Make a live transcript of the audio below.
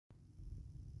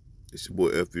It's your boy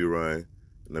FB Ryan,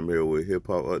 and I'm here with Hip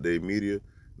Hop Update Media.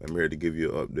 And I'm here to give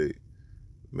you an update.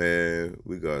 Man,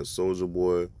 we got Soulja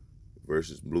Boy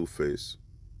versus Blueface,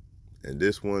 and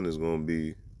this one is gonna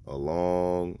be a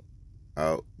long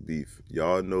out beef.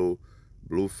 Y'all know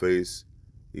Blueface,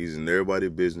 he's in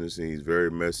everybody's business and he's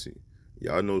very messy.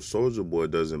 Y'all know Soulja Boy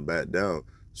doesn't back down.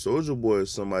 Soulja Boy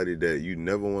is somebody that you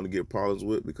never want to get problems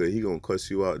with because he gonna cuss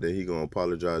you out, then he gonna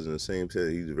apologize in the same time.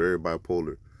 He's very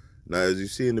bipolar. Now, as you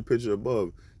see in the picture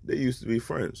above, they used to be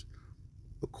friends.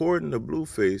 According to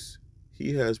Blueface,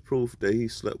 he has proof that he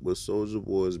slept with Soulja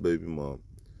Boy's baby mom.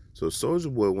 So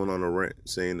Soulja Boy went on a rant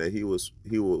saying that he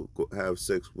will have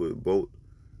sex with both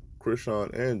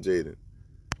Krishan and Jaden.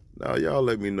 Now y'all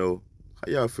let me know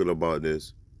how y'all feel about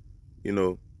this. You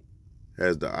know,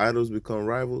 has the idols become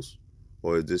rivals,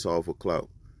 or is this all for clout?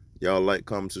 Y'all like,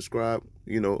 comment, subscribe.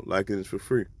 You know, liking is for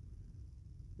free.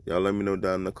 Y'all let me know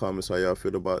down in the comments how y'all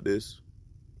feel about this.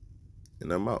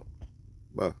 And I'm out.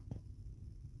 Bye.